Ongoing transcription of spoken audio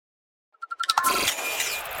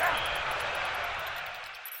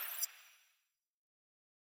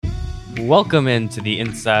Welcome into the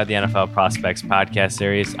Inside the NFL Prospects podcast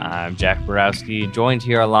series. I'm Jack Borowski, joined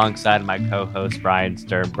here alongside my co-host Brian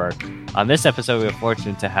Sternberg. On this episode, we are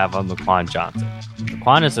fortunate to have on Laquan Johnson.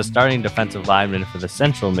 Laquan is a starting defensive lineman for the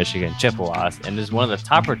Central Michigan Chippewas and is one of the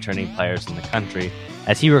top returning players in the country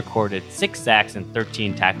as he recorded 6 sacks and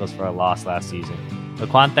 13 tackles for a loss last season.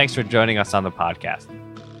 Laquan, thanks for joining us on the podcast.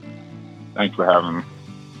 Thanks for having me.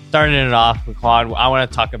 Starting it off, Laquan, I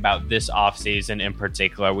want to talk about this offseason in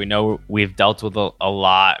particular. We know we've dealt with a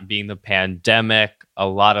lot, being the pandemic, a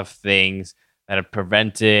lot of things that have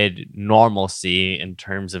prevented normalcy in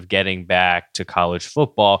terms of getting back to college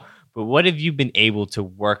football. But what have you been able to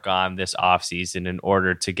work on this offseason in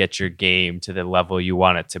order to get your game to the level you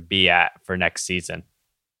want it to be at for next season?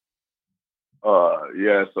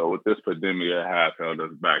 So with this pandemic, it has held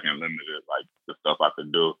us back and limited like the stuff I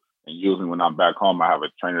could do. And usually when I'm back home, I have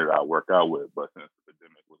a trainer that I work out with. But since the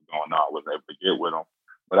pandemic was going on, I was able to get with him.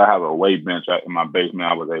 But I have a weight bench in my basement.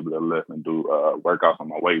 I was able to lift and do workouts on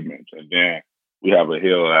my weight bench. And then we have a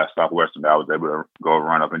hill at Southwestern that I was able to go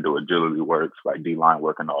run up and do agility works, like D-line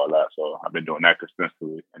work and all that. So I've been doing that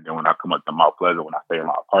extensively. And then when I come up to Mount Pleasant, when I stay in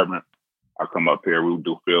my apartment, I come up here, we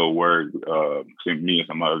do field work, me and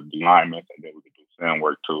some other linemen, and then we can do sand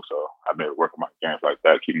work too. So I've been working my games like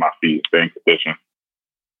that, keep my feet, stay in condition.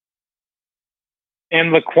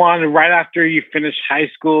 And Laquan, right after you finished high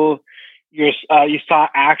school, you saw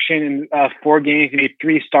action in 4 games. You made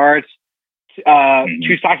 3 starts, 2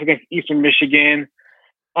 sacks against Eastern Michigan.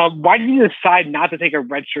 Why did you decide not to take a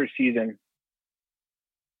redshirt season?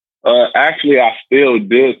 Actually, I still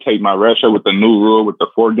did take my redshirt with the new rule, with the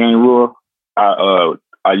 4-game rule.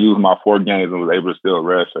 I used my 4 games and was able to still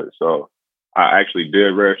redshirt. So I actually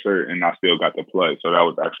did redshirt and I still got to play. So that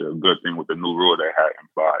was actually a good thing with the new rule they had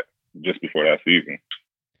implied just before that season.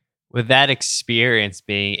 With that experience,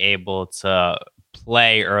 being able to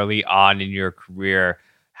play early on in your career,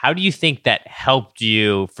 how do you think that helped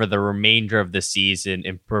you for the remainder of the season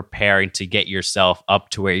in preparing to get yourself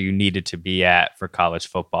up to where you needed to be at for college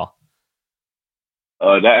football?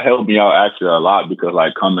 That helped me out actually a lot because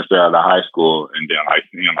like coming straight out of high school and then like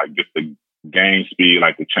seeing like just the game speed,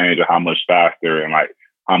 like the change of how much faster and like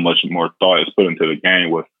how much more thought is put into the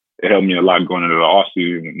game it helped me a lot going into the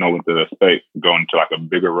offseason, knowing what to expect, going to like a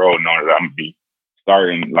bigger role, knowing that I'm gonna be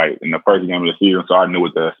starting like in the first game of the season, so I knew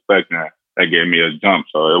what to expect and that gave me a jump.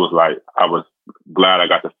 So it was like I was glad I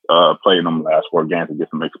got to play in them last 4 games to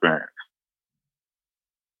get some experience.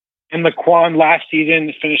 And Laquan last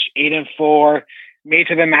season finished 8-4, made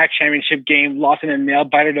to the MAC championship game, lost in a nail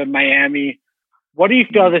biter to Miami. What do you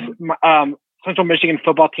feel this Central Michigan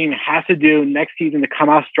football team has to do next season to come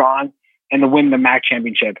out strong and to win the MAC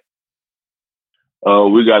championship?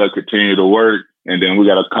 We got to continue to work, and then we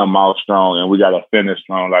got to come out strong, and we got to finish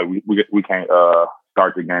strong. Like we can't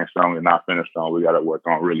start the game strong and not finish strong. We got to work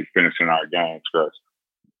on really finishing our games because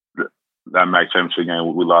that MAC championship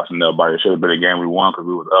game we lost in nail biter. It should have been a game we won because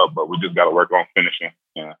we was up, but we just got to work on finishing.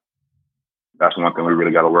 Yeah. That's one thing we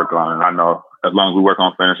really got to work on. And I know as long as we work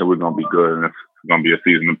on finishing, we're going to be good. And it's going to be a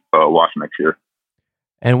season to watch next year.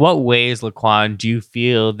 And what ways, Laquan, do you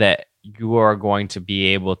feel that you are going to be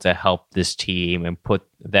able to help this team and put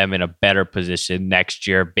them in a better position next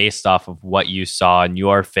year based off of what you saw in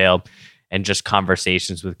your film and just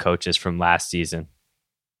conversations with coaches from last season?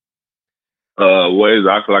 Ways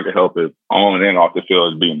I feel I can help is on and off the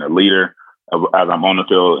field is being a leader as I'm on the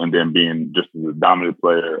field and then being just a dominant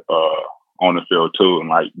player on the field too, and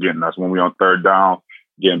like getting us when we're on 3rd down,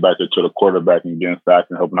 getting back to the quarterback and getting sacked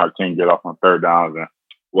and helping our team get off on 3rd downs and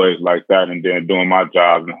ways like that, and then doing my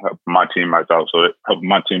job and helping my teammates out so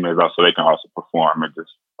they can also perform and just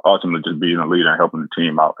ultimately just being a leader and helping the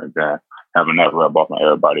team out and then having that rub off on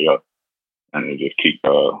everybody else and then just keep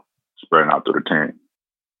spreading out through the team.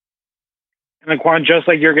 And Laquan, just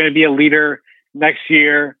like you're going to be a leader next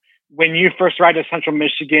year, when you first arrived at Central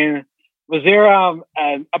Michigan, was there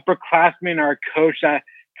an upperclassman or a coach that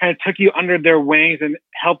kind of took you under their wings and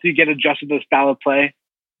helped you get adjusted to the style of play?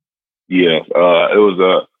 Yes, it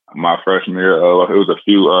was my freshman year. It was a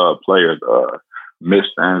few players, Mitch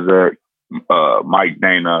Stanzek, Mike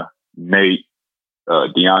Dana, Nate,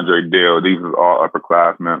 DeAndre Dale. These were all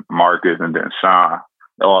upperclassmen. Marcus and then Sean,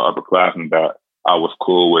 all upperclassmen that I was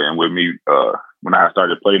cool with. And with me, when I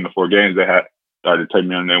started playing the 4 games, they had started to take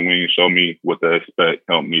me on their wing, show me what to expect,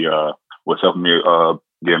 helping me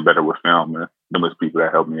getting better with film. And them was people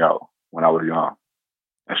that helped me out when I was young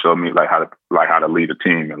and showed me how to lead a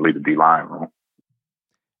team and lead a D-line room.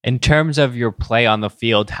 In terms of your play on the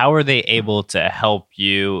field, how are they able to help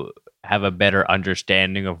you have a better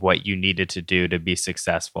understanding of what you needed to do to be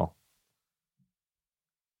successful?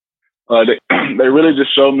 They really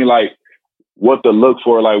just showed me like what to look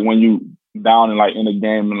for, like when you down and like in a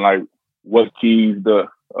game, and like what keys to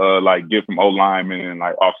like get from O linemen and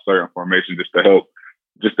like off certain formation just to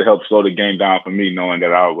help slow the game down for me, knowing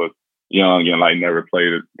that I was young and like never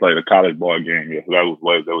played a college ball game yet. So that was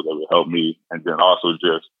ways that would help me. And then also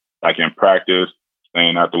just like in practice,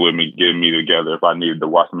 staying out there with me, getting me together if I needed to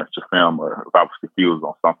watch some extra film or if I was confused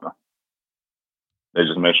on something. They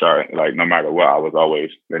just made sure, like, no matter what,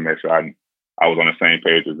 they made sure I was on the same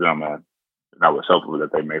page as them, and that was helpful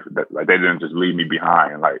that they made that. Like, they didn't just leave me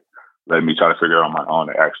behind and like let me try to figure it out on my own.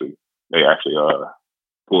 They actually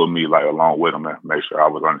pulled me like along with them and made sure I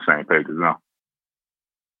was on the same page as them.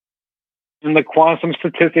 And some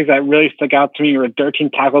statistics that really stuck out to me were 13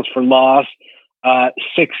 tackles for loss,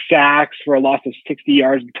 6 sacks for a loss of 60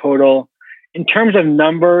 yards in total. In terms of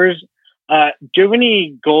numbers, do you have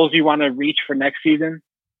any goals you want to reach for next season?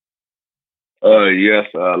 Yes,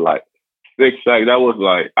 like 6 sacks. That was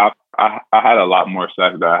like I had a lot more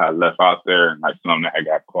sacks that I had left out there, and like some that I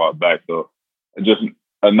got called back. So just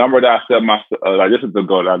a number that I set myself, like this is the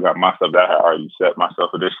goal that I got myself that I had already set myself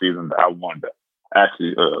for this season that I wanted to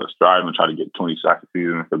actually strive and try to get 20 sacks a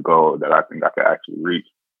season. It's a goal that I think I could actually reach.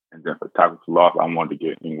 And then for tackles for loss, I wanted to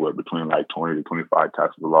get anywhere between like 20 to 25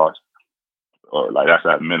 tackles for loss, or like that's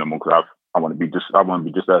at minimum, because I want to be just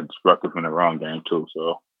as destructive in the run game too.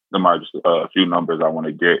 So them are just a few numbers I want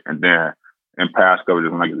to get. And then in pass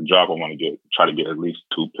coverage, when I get the job, I want to try to get at least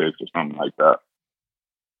 2 picks or something like that.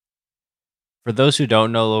 For those who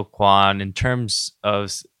don't know Laquan, in terms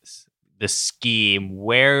of the scheme,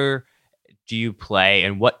 where do you play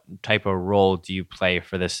and what type of role do you play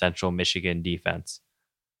for the Central Michigan defense?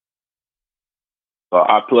 So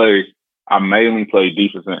I mainly play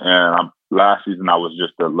defensive end. Last season I was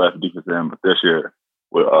just a left defensive end, but this year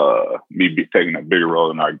with me taking a bigger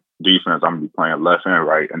role in our defense, I'm gonna be playing left and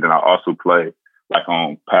right. And then I also play like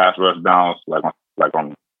on pass rush downs, like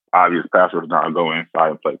on obvious pass rush downs, I go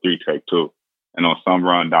inside and play 3-tech too. And on some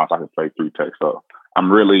run downs I can play 3-tech. So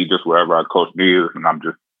I'm really just wherever our coach needs, and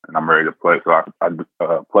I'm ready to play. So I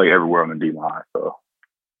play everywhere on the D line. So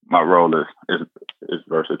my role is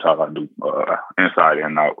versatile. I do inside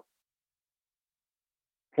and out.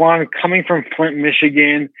 Juan, coming from Flint,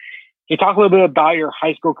 Michigan, can you talk a little bit about your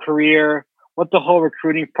high school career, what the whole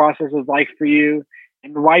recruiting process was like for you,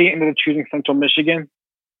 and why you ended up choosing Central Michigan?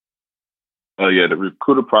 Yeah, the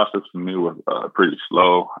recruiter process for me was pretty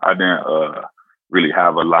slow. I didn't really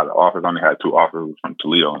have a lot of offers. I only had 2 offers from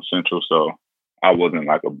Toledo and Central, so I wasn't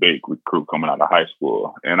like a big recruit coming out of high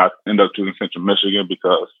school. And I ended up choosing Central Michigan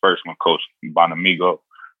because first when Coach Bonamigo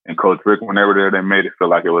and Coach Rick, when they were there, they made me feel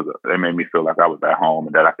like I was at home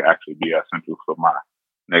and that I could actually be at Central for my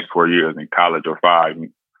next 4 years in college or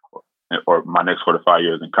my next 4 to 5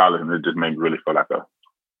 years in college. And it just made me really feel like a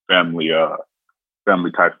family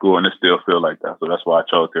type school. And it still feels like that. So that's why I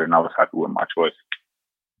chose there, and I was happy with my choice.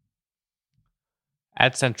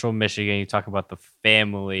 At Central Michigan, you talk about the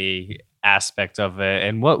family aspect of it.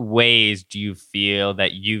 In what ways do you feel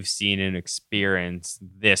that you've seen and experienced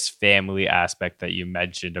this family aspect that you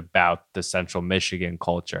mentioned about the Central Michigan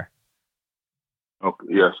culture? Okay,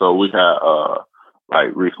 yeah. So we had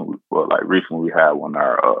recently we had one of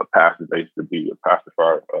our pastors. They used to be a pastor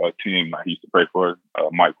for our team. He used to pray for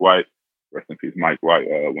Mike White. Rest in peace, Mike White.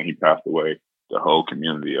 When he passed away, the whole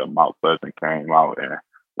community of Mount Pleasant came out and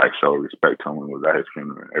like show respect to him and was at his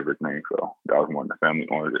funeral and everything. So that was one of the family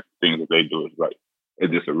oriented things that they do. Is like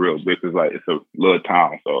it's just a real big. It's a little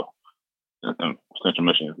town. So Central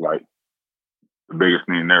Michigan is like the biggest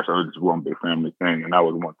thing there. So it's just one big family thing, and that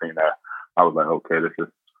was one thing that I was like, okay,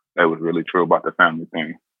 that was really true about the family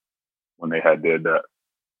thing when they had did that.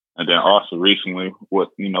 And then also recently,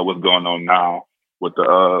 what's going on now with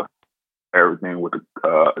the everything with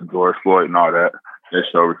the George Floyd and all that. They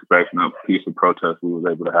show respect and a peaceful protest we was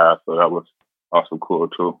able to have. So that was also cool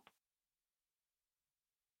too.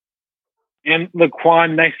 And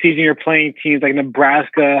Laquan, next season you're playing teams like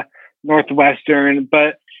Nebraska, Northwestern,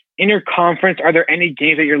 but in your conference, are there any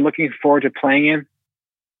games that you're looking forward to playing in?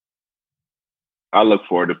 I look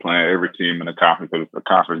forward to playing every team in the conference because it's a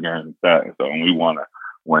conference game is that. So we want to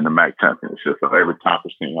win the MAC championship. So every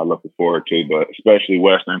conference team I look forward to, but especially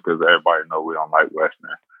Western because everybody knows we don't like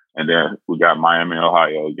Western. And then we got Miami,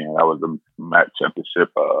 Ohio again. That was the MAC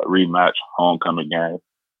championship rematch, homecoming game.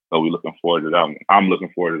 So we're looking forward to that one. I'm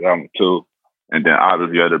looking forward to that one too. And then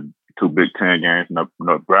obviously the other 2 Big Ten games,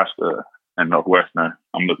 Nebraska and Northwestern.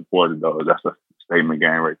 I'm looking forward to those. That's a statement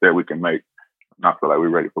game right there we can make. I feel like we're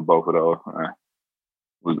ready for both of those.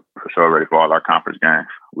 We're for sure ready for all our conference games.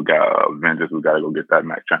 We got Avengers. We got to go get that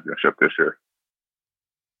MAC championship this year.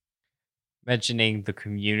 Mentioning the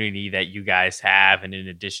community that you guys have, and in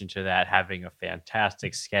addition to that, having a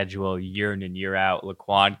fantastic schedule year in and year out.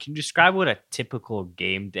 Laquan, can you describe what a typical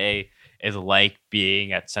game day is like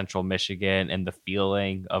being at Central Michigan and the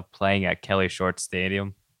feeling of playing at Kelly Short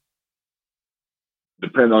Stadium?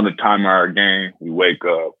 Depending on the time of our game, we wake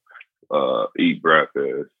up, eat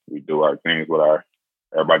breakfast, we do our things with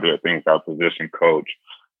everybody do their things with our position coach.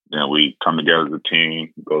 Then we come together as a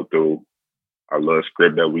team, go through our little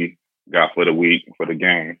script that we got for the week, for the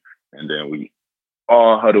game. And then we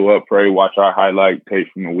all huddle up, pray, watch our highlight tape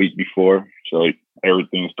from the week before. So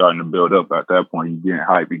everything's starting to build up. At that point, you're getting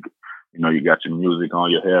hype. You got your music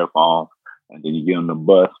on, your headphones, and then you get on the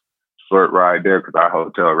bus, short ride there, because our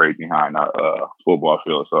hotel right behind our football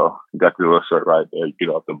field. So you got your little short ride there. You get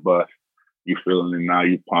off the bus, you feeling it now,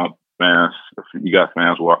 you pump fans. You got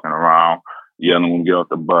fans walking around, yelling when you get off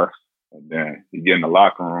the bus. And then you get in the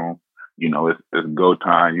locker room, it's go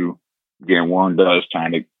time. You getting warmed up, it's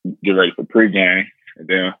time to get ready for pregame. And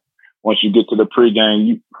then once you get to the pregame,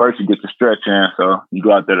 you get to stretch in. So you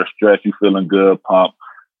go out there to stretch, you feeling good, pump,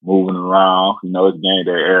 moving around. It's game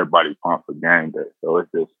day, everybody pumped for game day. So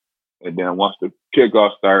it's just, and then once the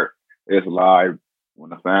kickoff start, it's live.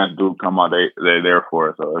 When the fans do come out, they're there for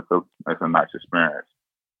it. So it's a nice experience.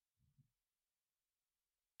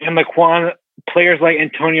 And Laquan, players like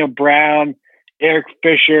Antonio Brown, Eric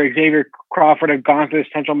Fisher, Xavier Crawford have gone through the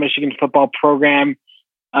Central Michigan football program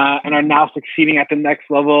and are now succeeding at the next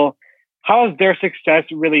level. How has their success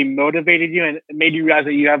really motivated you and made you realize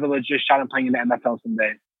that you have a legit shot at playing in the NFL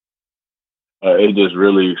someday? It just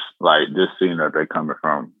really, just seeing that they're coming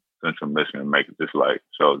from Central Michigan make it just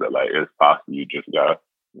shows that it's possible. You just gotta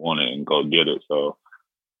want it and go get it. So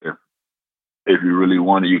if you really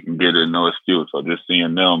want it, you can get it, no excuse. So just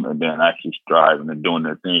seeing them and then actually striving and doing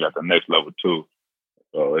their thing at the next level too.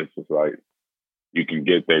 So it's just you can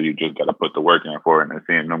get there. You just gotta put the work in for it. And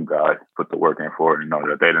seeing them guys put the work in for it,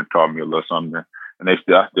 that they done taught me a little something, and I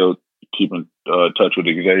still keep in touch with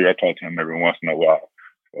Xavier. I talk to him every once in a while.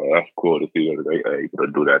 So that's cool to see that they able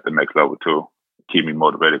to do that at the next level too. Keep me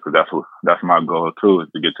motivated, because that's my goal too, is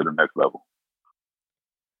to get to the next level.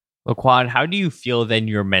 Laquan, how do you feel then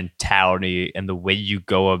your mentality and the way you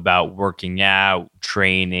go about working out,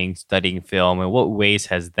 training, studying film, and what ways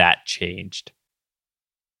has that changed?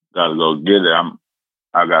 Gotta go get it.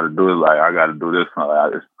 I gotta do it. I gotta do this.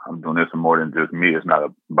 I'm doing this for more than just me. It's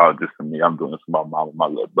not about just for me. I'm doing this about my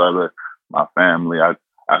little brother, my family. I'm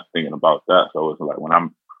thinking about that. So it's when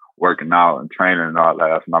I'm working out and training and all that,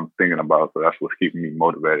 that's what I'm thinking about. So that's what's keeping me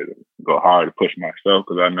motivated to go hard to push myself,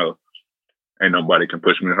 because I know ain't nobody can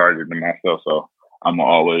push me harder than myself. So I'm going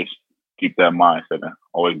to always keep that mindset and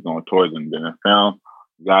always going towards it. And then in film,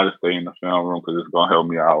 you got to stay in the film room, because it's going to help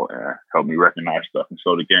me out and help me recognize stuff and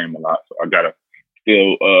show the game a lot. So I got to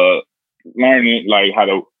still learn it,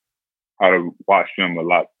 how to watch film a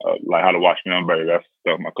lot, how to watch film better. That's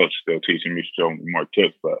stuff my coach is still teaching me, showing me more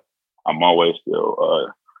tips. But I'm always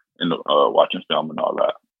still in the watching film and all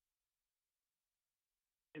that.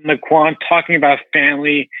 Laquan, talking about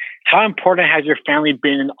family, how important has your family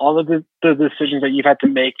been in all of the decisions that you've had to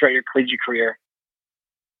make throughout your collegiate career?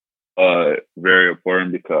 Very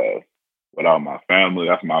important, because without my family,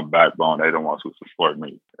 that's my backbone. They're the ones who support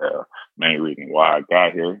me. Main reason why I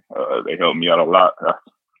got here. They help me out a lot.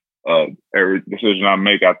 Every decision I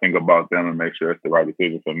make, I think about them and make sure it's the right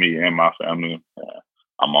decision for me and my family.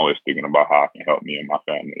 I'm always thinking about how I can help me and my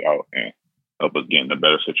family out and help us get in a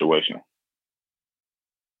better situation.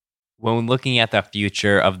 When looking at the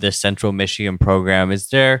future of this Central Michigan program, is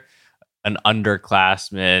there an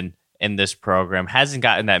underclassman in this program, hasn't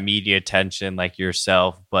gotten that media attention like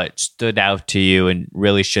yourself, but stood out to you and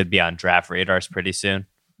really should be on draft radars pretty soon?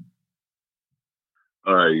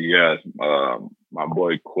 Yes. My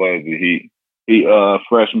boy Quezzy, he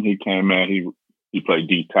freshman, he came in, he played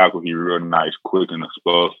D tackle. He real nice, quick and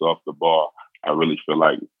explosive off the ball. I really feel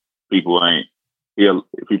like people ain't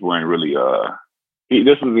really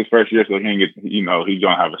this was his first year, so he didn't get, he's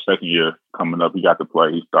gonna have a second year coming up. He got to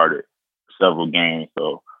play. He started several games.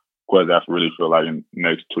 So Quez, I really feel like in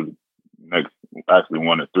next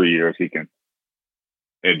 1 to 3 years, he can,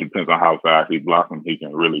 it depends on how fast he blossoms, he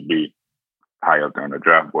can really be high up there in the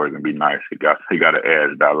draft boards and be nice. He got an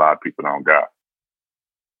edge that a lot of people don't got.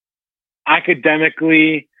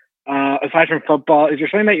 Academically, aside from football, is there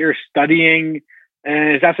something that you're studying?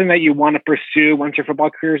 And is that something that you want to pursue once your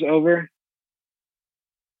football career is over?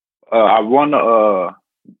 I want to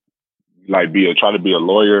try to be a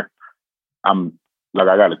lawyer. I'm I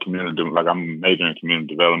got a community, I'm majoring in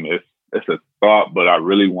community development. It's a thought, but I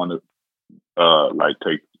really want to go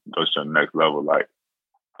to the next level.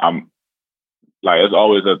 like it's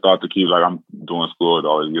always a thought to keep. Like I'm doing school to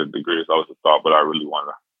always get a degree. It's always a thought, but I really want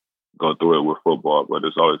to go through it with football. But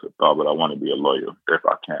it's always a thought. But I want to be a lawyer if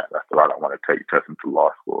I can. That's the route I want to take. Testing to law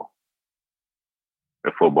school.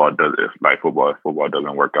 If football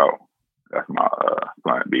doesn't work out, that's my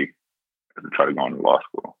plan B, is to try to go into law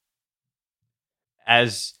school.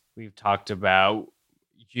 As we've talked about,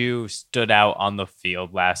 you stood out on the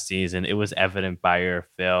field last season. It was evident by your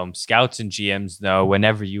film. Scouts and GMs know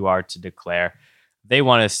whenever you are to declare, they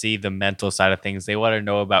want to see the mental side of things. They want to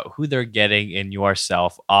know about who they're getting in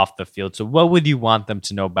yourself off the field. So what would you want them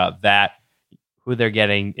to know about that, who they're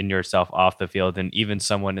getting in yourself off the field, and even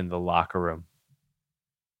someone in the locker room?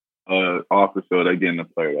 Off the field, they getting a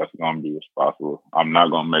player that's going to be responsible. I'm not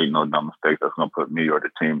going to make no dumb mistakes that's going to put me or the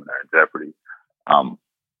team in jeopardy. I'm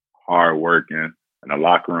hard working. In the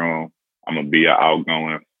locker room, I'm going to be an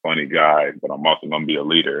outgoing, funny guy, but I'm also going to be a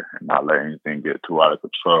leader and not let anything get too out of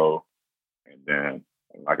control. And then,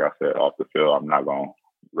 like I said, off the field, I'm not going to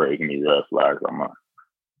raise any red flags. I'm going to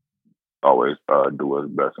always do what's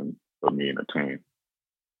best for me and the team.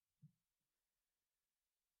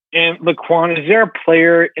 And Laquan, is there a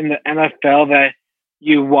player in the NFL that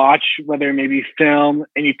you watch, whether it may be film,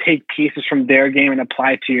 and you take pieces from their game and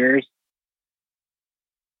apply it to yours?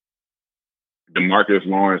 DeMarcus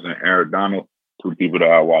Lawrence and Aaron Donald, two people that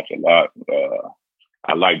I watch a lot.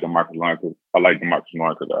 I like DeMarcus Lawrence. Because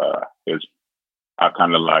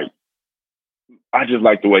I just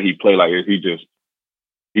like the way he play. Like he just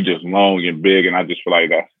long and big, and I just feel like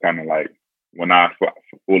that's kind of like when I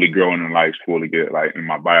fully grow in life, fully get like in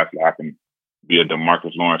my bias, like I can be a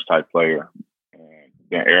DeMarcus Lawrence type player. And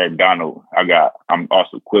then Aaron Donald, I'm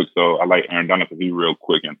also quick, so I like Aaron Donald because he's real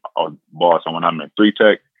quick and on ball. So when I'm in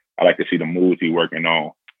 3-tech, I like to see the moves he's working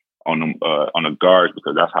on the guards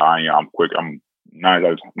because that's how I am. I'm quick. I'm 9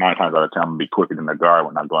 times out of 10 I'm gonna be quicker than the guard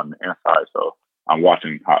when I go on the inside. So I'm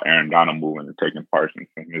watching how Aaron Donald moving and taking parts in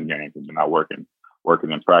his games, and then I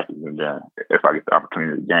working in practice, and then if I get the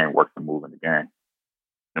opportunity to game, work the move in the game.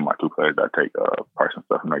 And my two players that take parts and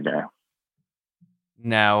stuff in their game.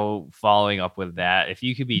 Now, following up with that, if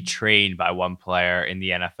you could be trained by one player in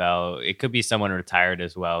the NFL, it could be someone retired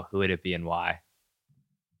as well. Who would it be and why?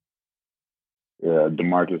 Yeah,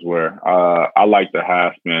 DeMarcus Ware. I like the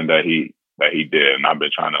half spin that he did, and I've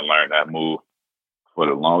been trying to learn that move for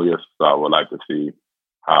the longest. So I would like to see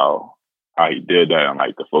how he did that and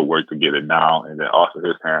like the footwork to get it down, and then also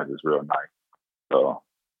his hands is real nice. So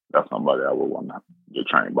that's somebody I would want to get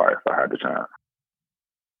trained by if I had the chance.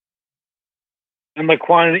 And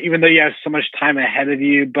Laquan, even though you have so much time ahead of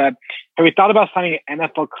you, but have you thought about signing an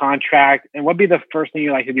NFL contract? And what would be the first thing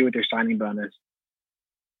you like to do with your signing bonus?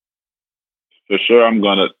 For sure, I'm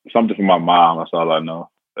gonna something for my mom. That's all I know.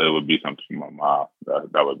 It would be something for my mom.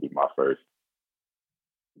 That would be my first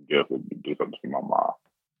gift. Would be do something for my mom.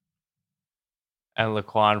 And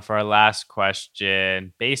Laquan, for our last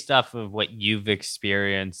question, based off of what you've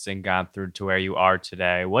experienced and gone through to where you are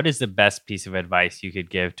today, what is the best piece of advice you could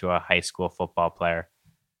give to a high school football player?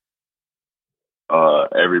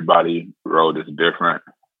 Everybody road is different.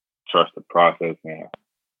 Trust the process, and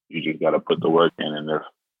you just got to put the work in.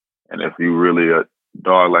 And if you really a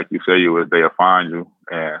dog like you say you is, they'll find you,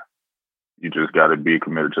 and you just got to be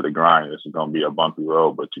committed to the grind. It's going to be a bumpy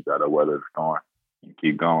road, but you got to weather the storm and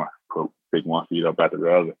keep going. Pick one feet up after the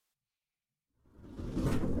other.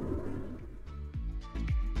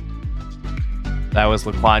 That was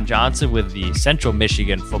Laquan Johnson with the Central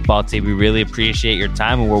Michigan football team. We really appreciate your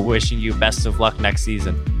time, and we're wishing you best of luck next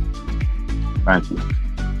season. Thank you.